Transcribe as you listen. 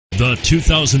The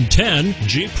 2010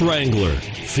 Jeep Wrangler.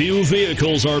 Few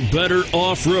vehicles are better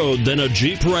off-road than a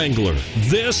Jeep Wrangler.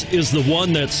 This is the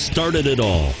one that started it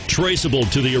all. Traceable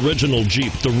to the original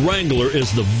Jeep, the Wrangler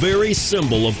is the very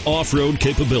symbol of off-road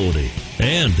capability.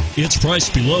 And it's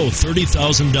priced below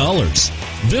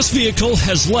 $30,000. This vehicle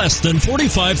has less than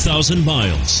 45,000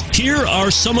 miles. Here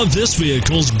are some of this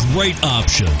vehicle's great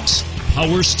options: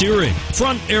 power steering,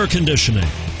 front air conditioning,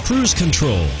 cruise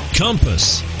control,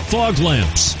 compass, fog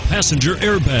lamps, passenger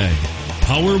airbag,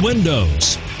 power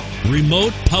windows,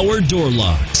 remote power door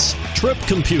locks, trip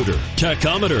computer,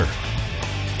 tachometer.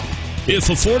 If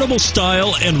affordable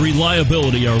style and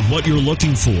reliability are what you're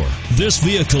looking for, this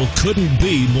vehicle couldn't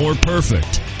be more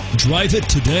perfect. Drive it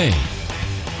today.